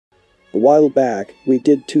A while back, we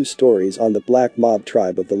did 2 stories on the Black Mob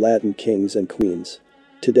tribe of the Latin kings and queens.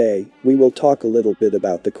 Today, we will talk a little bit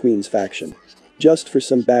about the Queens faction. Just for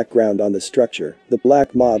some background on the structure, the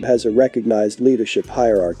Black Mob has a recognized leadership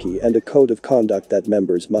hierarchy and a code of conduct that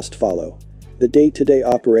members must follow. The day-to-day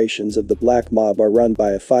operations of the Black Mob are run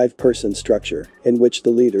by a 5-person structure, in which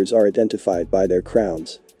the leaders are identified by their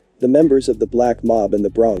crowns. The members of the Black Mob in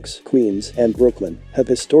the Bronx, Queens, and Brooklyn have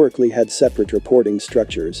historically had separate reporting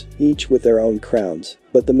structures, each with their own crowns,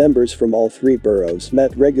 but the members from all 3 boroughs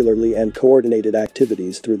met regularly and coordinated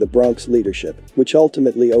activities through the Bronx leadership, which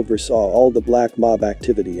ultimately oversaw all the Black Mob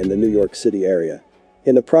activity in the New York City area.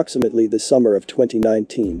 In approximately the summer of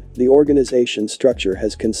 2019, the organization structure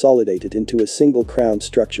has consolidated into a single crown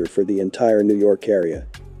structure for the entire New York area.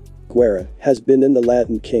 Guerra has been in the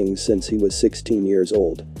Latin Kings since he was 16 years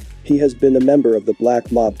old. He has been a member of the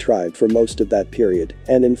Black Mob tribe for most of that period,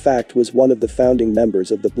 and in fact was one of the founding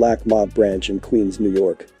members of the Black Mob branch in Queens, New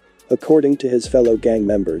York. According to his fellow gang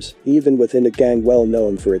members, even within a gang well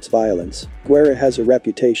known for its violence, Guerra has a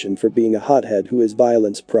reputation for being a hothead who is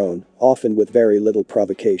violence-prone, often with very little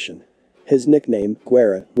provocation. His nickname,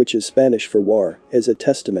 Guerra, which is Spanish for war, is a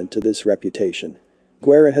testament to this reputation.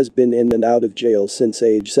 Guerra has been in and out of jail since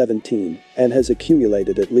age 17 and has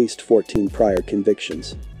accumulated at least 14 prior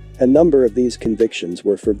convictions. A number of these convictions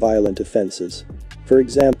were for violent offenses. For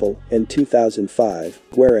example, in 2005,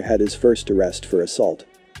 Guerra had his first arrest for assault.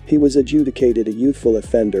 He was adjudicated a youthful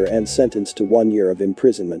offender and sentenced to 1 year of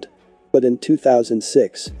imprisonment. But in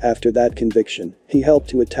 2006, after that conviction, he helped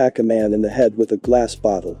to attack a man in the head with a glass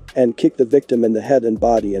bottle and kick the victim in the head and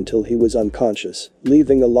body until he was unconscious,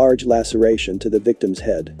 leaving a large laceration to the victim's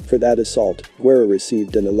head. For that assault, Guerra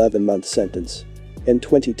received an 11-month sentence. In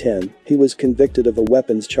 2010, he was convicted of a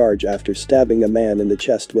weapons charge after stabbing a man in the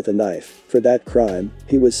chest with a knife. For that crime,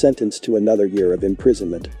 he was sentenced to another year of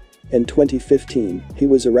imprisonment. In 2015, he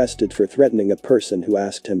was arrested for threatening a person who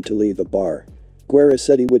asked him to leave a bar. Guerra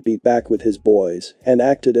said he would be back with his boys and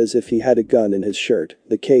acted as if he had a gun in his shirt.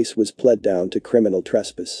 The case was pled down to criminal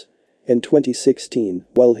trespass. In 2016,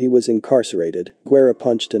 while he was incarcerated, Guerra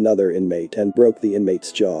punched another inmate and broke the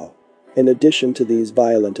inmate's jaw. In addition to these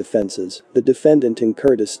violent offenses, the defendant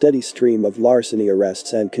incurred a steady stream of larceny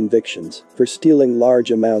arrests and convictions for stealing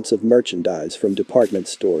large amounts of merchandise from department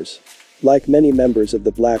stores. Like many members of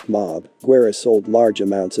the Black Mob, Guerra sold large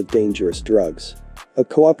amounts of dangerous drugs. A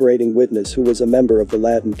cooperating witness who was a member of the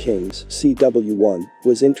Latin Kings, CW1,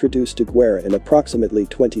 was introduced to Guerra in approximately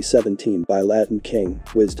 2017 by Latin King,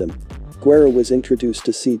 Wisdom. Guerra was introduced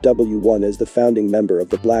to CW1 as the founding member of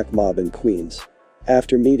the Black Mob in Queens.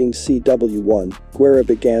 After meeting CW1, Guerra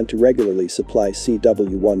began to regularly supply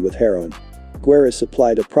CW1 with heroin. Guerra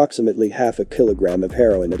supplied approximately half a kilogram of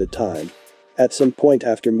heroin at a time. At some point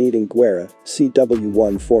after meeting Guerra,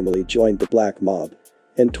 CW1 formally joined the Black Mob.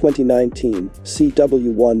 In 2019,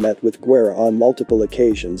 CW1 met with Guerra on multiple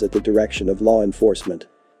occasions at the direction of law enforcement.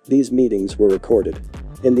 These meetings were recorded.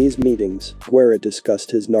 In these meetings, Guerra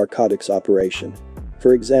discussed his narcotics operation.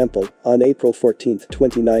 For example, on April 14,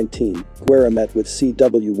 2019, Guerra met with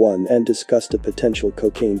CW1 and discussed a potential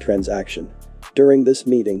cocaine transaction. During this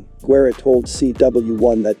meeting, Guerra told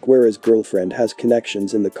CW1 that Guerra's girlfriend has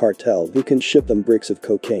connections in the cartel who can ship them bricks of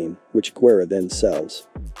cocaine, which Guerra then sells.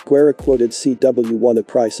 Guerra quoted CW1 a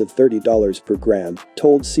price of $30 per gram,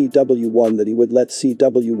 told CW1 that he would let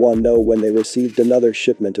CW1 know when they received another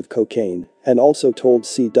shipment of cocaine, and also told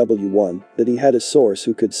CW1 that he had a source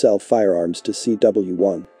who could sell firearms to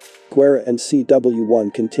CW1. Guerra and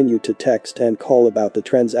CW1 continued to text and call about the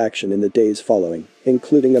transaction in the days following,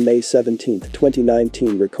 including a May 17,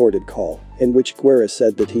 2019 recorded call, in which Guerra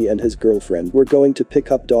said that he and his girlfriend were going to pick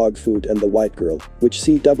up dog food and the white girl, which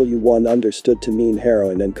CW1 understood to mean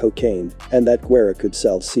heroin and cocaine, and that Guerra could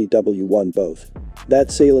sell CW1 both. That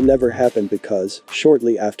sale never happened because,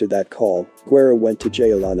 shortly after that call, Guerra went to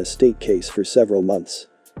jail on a state case for several months.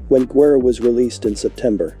 When Guerra was released in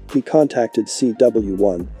September, he contacted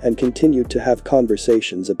CW1 and continued to have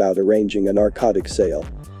conversations about arranging a narcotic sale.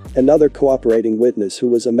 Another cooperating witness who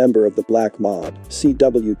was a member of the Black Mob,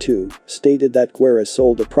 CW2, stated that Guerra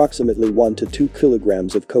sold approximately 1 to 2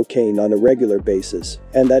 kilograms of cocaine on a regular basis,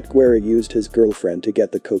 and that Guerra used his girlfriend to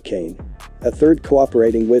get the cocaine. A third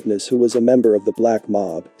cooperating witness who was a member of the Black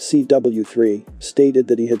Mob, CW3, stated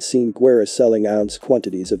that he had seen Guerra selling ounce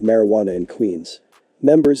quantities of marijuana in Queens.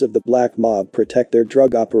 Members of the Black Mob protect their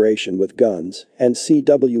drug operation with guns, and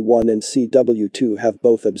CW1 and CW2 have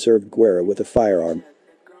both observed Guerra with a firearm.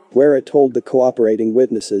 Guerra told the cooperating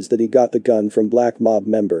witnesses that he got the gun from Black Mob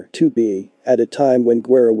member 2B at a time when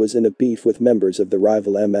Guerra was in a beef with members of the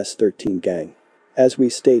rival MS-13 gang. As we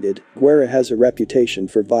stated, Guerra has a reputation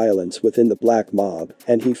for violence within the black mob,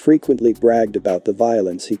 and he frequently bragged about the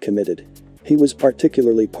violence he committed. He was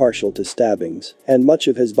particularly partial to stabbings, and much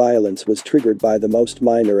of his violence was triggered by the most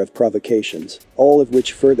minor of provocations, all of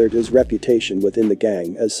which furthered his reputation within the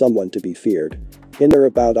gang as someone to be feared. In or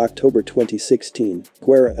about October 2016,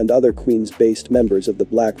 Guerra and other Queens-based members of the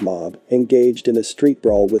black mob engaged in a street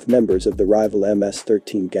brawl with members of the rival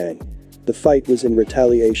MS-13 gang. The fight was in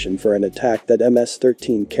retaliation for an attack that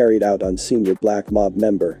MS-13 carried out on senior black mob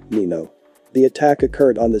member, Nino. The attack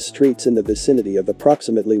occurred on the streets in the vicinity of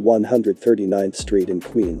approximately 139th Street in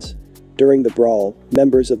Queens. During the brawl,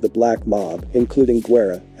 members of the black mob, including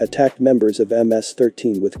Guerra, attacked members of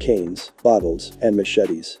MS-13 with canes, bottles, and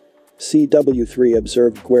machetes. CW3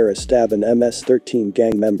 observed Guerra stab an MS-13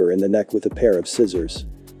 gang member in the neck with a pair of scissors.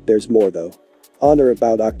 There's more though. On or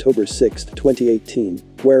about October 6, 2018,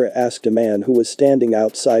 Guerra asked a man who was standing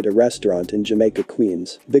outside a restaurant in Jamaica,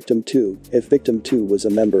 Queens, Victim 2, if Victim 2 was a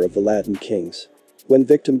member of the Latin Kings. When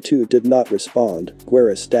Victim 2 did not respond,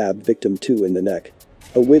 Guerra stabbed Victim 2 in the neck.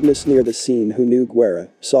 A witness near the scene who knew Guerra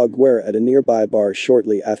saw Guerra at a nearby bar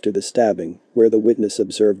shortly after the stabbing, where the witness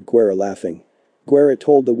observed Guerra laughing. Guerra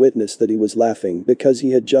told the witness that he was laughing because he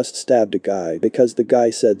had just stabbed a guy because the guy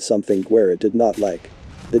said something Guerra did not like.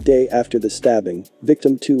 The day after the stabbing,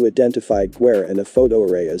 Victim 2 identified Guerra in a photo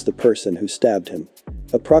array as the person who stabbed him.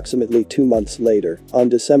 Approximately 2 months later, on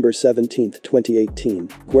December 17, 2018,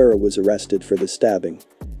 Guerra was arrested for the stabbing.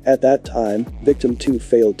 At that time, Victim 2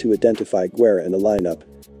 failed to identify Guerra in a lineup.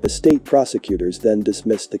 The state prosecutors then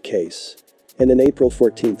dismissed the case. In an April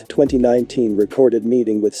 14, 2019 recorded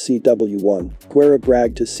meeting with CW1, Guerra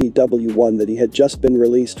bragged to CW1 that he had just been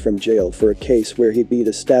released from jail for a case where he beat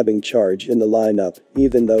a stabbing charge in the lineup,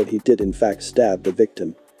 even though he did in fact stab the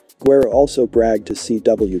victim. Guerra also bragged to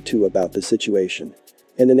CW2 about the situation.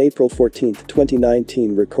 In an April 14,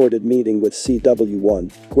 2019 recorded meeting with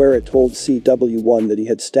CW1, Guerra told CW1 that he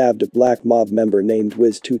had stabbed a black mob member named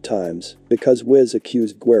Wiz 2 times, because Wiz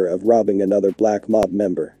accused Guerra of robbing another black mob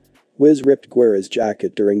member. Wiz ripped Guerra's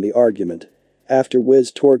jacket during the argument. After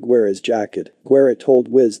Wiz tore Guerra's jacket, Guerra told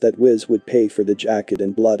Wiz that Wiz would pay for the jacket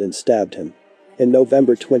in blood and stabbed him. In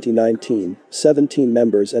November 2019, 17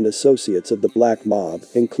 members and associates of the black mob,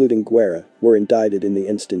 including Guerra, were indicted in the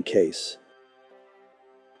instant case.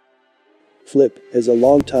 Flip is a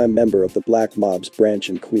longtime member of the black mob's branch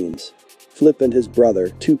in Queens. Flip and his brother,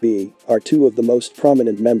 2B, are two of the most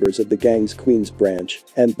prominent members of the gang's Queens branch,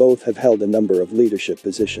 and both have held a number of leadership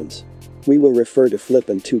positions. We will refer to Flip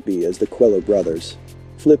and 2B as the Quello brothers.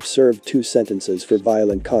 Flip served 2 sentences for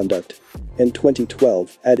violent conduct. In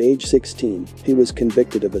 2012, at age 16, he was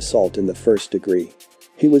convicted of assault in the first degree.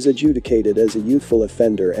 He was adjudicated as a youthful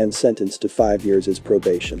offender and sentenced to 5 years as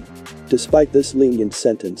probation. Despite this lenient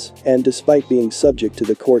sentence, and despite being subject to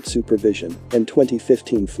the court supervision, in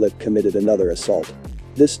 2015 Flip committed another assault.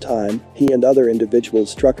 This time, he and other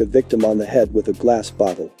individuals struck a victim on the head with a glass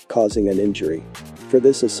bottle, causing an injury. For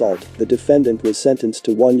this assault, the defendant was sentenced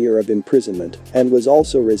to 1 year of imprisonment and was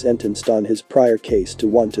also resentenced on his prior case to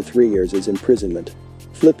 1 to 3 years as imprisonment.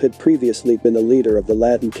 Flip had previously been a leader of the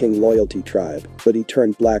Latin King loyalty tribe, but he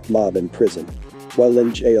turned black mob in prison. While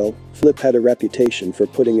in jail, Flip had a reputation for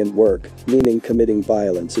putting in work, meaning committing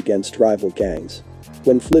violence against rival gangs.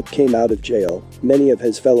 When Flip came out of jail, many of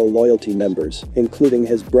his fellow loyalty members, including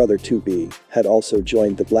his brother 2B, had also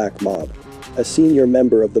joined the black mob. A senior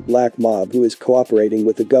member of the black mob who is cooperating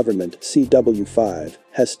with the government, CW5,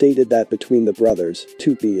 has stated that between the brothers,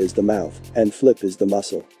 2B is the mouth, and Flip is the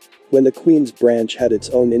muscle. When the Queens branch had its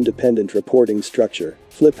own independent reporting structure,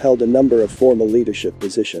 Flip held a number of formal leadership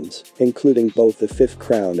positions, including both the Fifth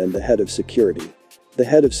Crown and the head of security. The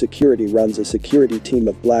head of security runs a security team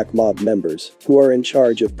of black mob members who are in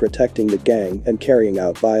charge of protecting the gang and carrying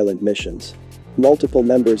out violent missions. Multiple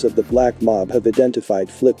members of the black mob have identified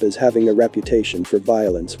Flip as having a reputation for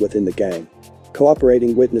violence within the gang.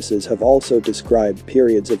 Cooperating witnesses have also described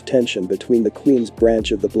periods of tension between the Queens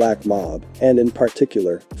branch of the black mob, and in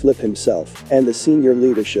particular, Flip himself, and the senior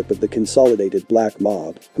leadership of the consolidated black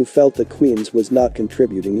mob, who felt that Queens was not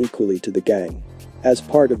contributing equally to the gang. As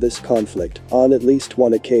part of this conflict, on at least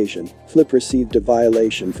one occasion, Flip received a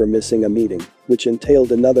violation for missing a meeting, which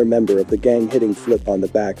entailed another member of the gang hitting Flip on the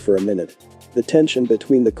back for a minute. The tension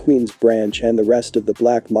between the Queens branch and the rest of the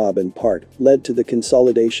black mob in part led to the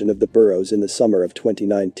consolidation of the boroughs in the summer of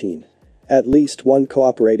 2019. At least one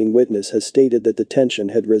cooperating witness has stated that the tension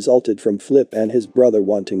had resulted from Flip and his brother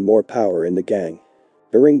wanting more power in the gang.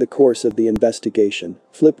 During the course of the investigation,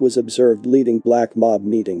 Flip was observed leading black mob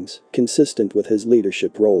meetings, consistent with his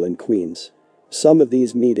leadership role in Queens. Some of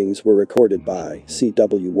these meetings were recorded by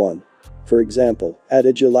CW1. For example, at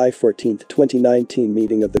a July 14, 2019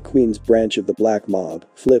 meeting of the Queens branch of the Black Mob,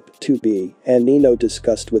 Flip, 2B, and Nino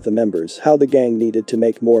discussed with the members how the gang needed to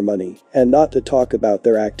make more money and not to talk about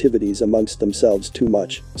their activities amongst themselves too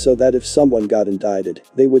much, so that if someone got indicted,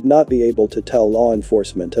 they would not be able to tell law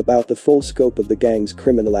enforcement about the full scope of the gang's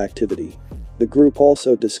criminal activity. The group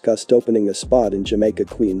also discussed opening a spot in Jamaica,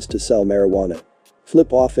 Queens to sell marijuana.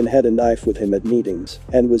 Flip often had a knife with him at meetings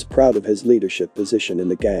and was proud of his leadership position in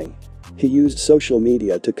the gang. He used social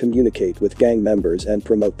media to communicate with gang members and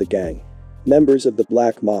promote the gang. Members of the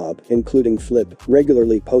Black Mob, including Flip,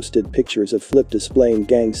 regularly posted pictures of Flip displaying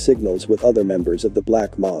gang signals with other members of the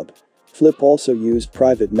Black Mob. Flip also used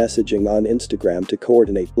private messaging on Instagram to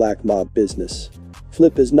coordinate Black Mob business.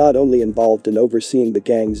 Flip is not only involved in overseeing the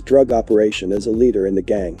gang's drug operation as a leader in the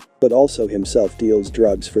gang, but also himself deals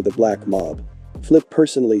drugs for the Black Mob. Flip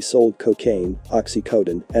personally sold cocaine,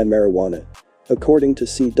 oxycodone, and marijuana. According to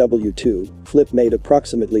CW2, Flip made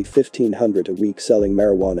approximately $1,500 a week selling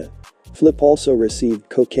marijuana. Flip also received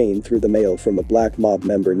cocaine through the mail from a Black Mob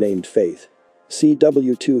member named Faith.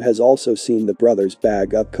 CW2 has also seen the brothers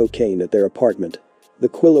bag up cocaine at their apartment. The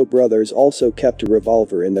Quillo brothers also kept a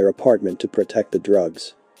revolver in their apartment to protect the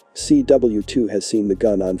drugs. CW2 has seen the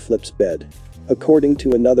gun on Flip's bed. According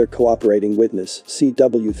to another cooperating witness,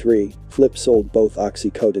 CW3, Flip sold both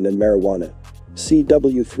oxycodone and marijuana.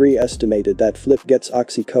 CW3 estimated that Flip gets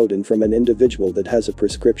oxycodone from an individual that has a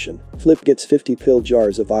prescription. Flip gets 50 pill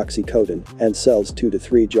jars of oxycodone and sells 2 to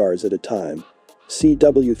 3 jars at a time.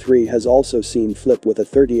 CW3 has also seen Flip with a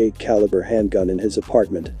 .38 caliber handgun in his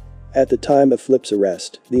apartment. At the time of Flip's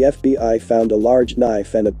arrest, the FBI found a large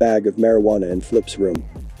knife and a bag of marijuana in Flip's room.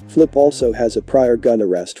 Flip also has a prior gun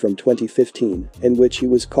arrest from 2015, in which he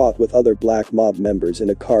was caught with other Black Mob members in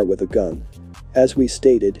a car with a gun. As we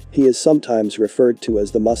stated, he is sometimes referred to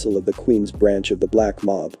as the muscle of the Queens branch of the Black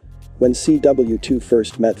Mob. When CW2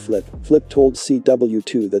 first met Flip, Flip told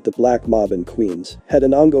CW2 that the Black Mob in Queens had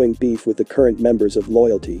an ongoing beef with the current members of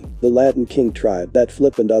Loyalty, the Latin King tribe that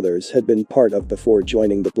Flip and others had been part of before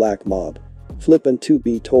joining the Black Mob. Flip and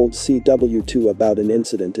 2B told CW2 about an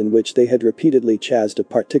incident in which they had repeatedly chased a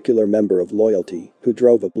particular member of Loyalty, who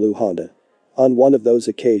drove a blue Honda. On one of those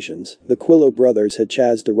occasions, the Quillo brothers had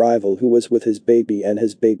chased a rival who was with his baby and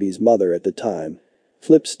his baby's mother at the time.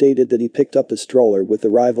 Flip stated that he picked up a stroller with the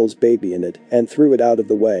rival's baby in it and threw it out of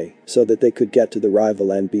the way so that they could get to the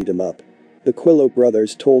rival and beat him up. The Quillo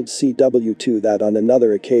brothers told CW2 that on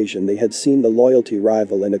another occasion they had seen the Loyalty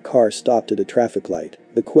rival in a car stopped at a traffic light.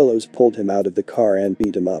 The Quillos pulled him out of the car and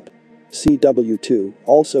beat him up. CW2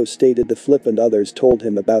 also stated that Flip and others told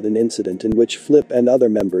him about an incident in which Flip and other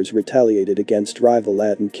members retaliated against rival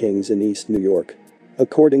Latin Kings in East New York.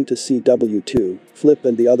 According to CW2, Flip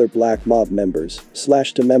and the other Black Mob members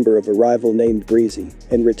slashed a member of a rival named Breezy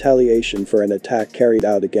in retaliation for an attack carried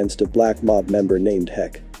out against a Black Mob member named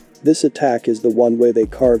Heck. This attack is the one where they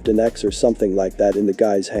carved an X or something like that in the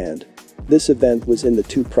guy's hand. This event was in the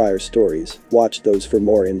 2 prior stories, watch those for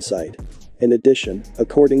more insight. In addition,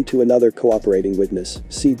 according to another cooperating witness,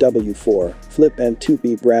 CW4, Flip and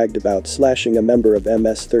 2B bragged about slashing a member of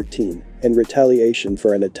MS-13 in retaliation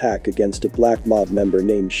for an attack against a Black Mob member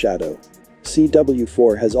named Shadow.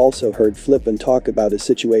 CW4 has also heard Flip and talk about a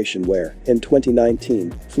situation where, in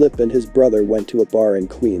 2019, Flip and his brother went to a bar in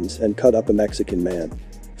Queens and cut up a Mexican man.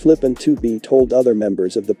 Flip and 2B told other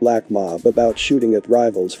members of the Black Mob about shooting at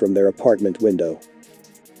rivals from their apartment window.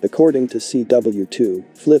 According to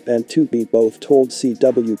CW2, Flip and 2B both told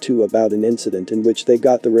CW2 about an incident in which they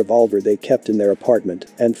got the revolver they kept in their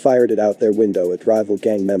apartment and fired it out their window at rival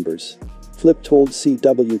gang members. Flip told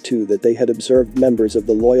CW2 that they had observed members of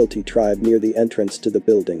the Loyalty tribe near the entrance to the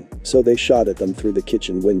building, so they shot at them through the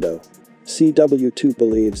kitchen window. CW2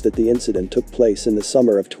 believes that the incident took place in the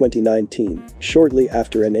summer of 2019, shortly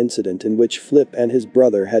after an incident in which Flip and his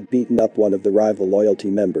brother had beaten up one of the rival Loyalty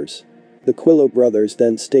members. The Quillo brothers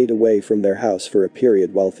then stayed away from their house for a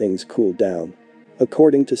period while things cooled down.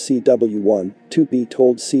 According to CW1, 2B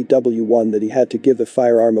told CW1 that he had to give a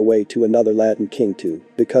firearm away to another Latin King too,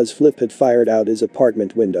 because Flip had fired out his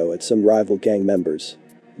apartment window at some rival gang members.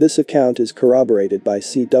 This account is corroborated by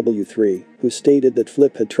CW3, who stated that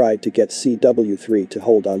Flip had tried to get CW3 to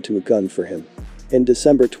hold onto a gun for him. In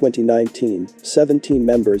December 2019, 17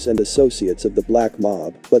 members and associates of the Black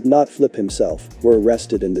Mob, but not Flip himself, were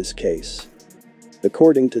arrested in this case.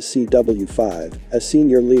 According to CW5, a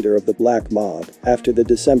senior leader of the Black Mob, after the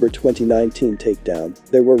December 2019 takedown,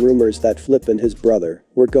 there were rumors that Flip and his brother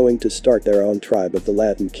were going to start their own tribe of the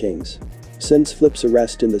Latin Kings. Since Flip's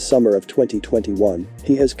arrest in the summer of 2021,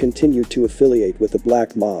 he has continued to affiliate with the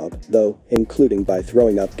Black Mob, though, including by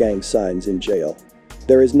throwing up gang signs in jail.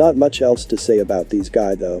 There is not much else to say about these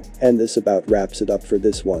guys though, and this about wraps it up for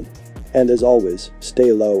this one. And as always,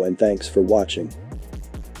 stay low and thanks for watching.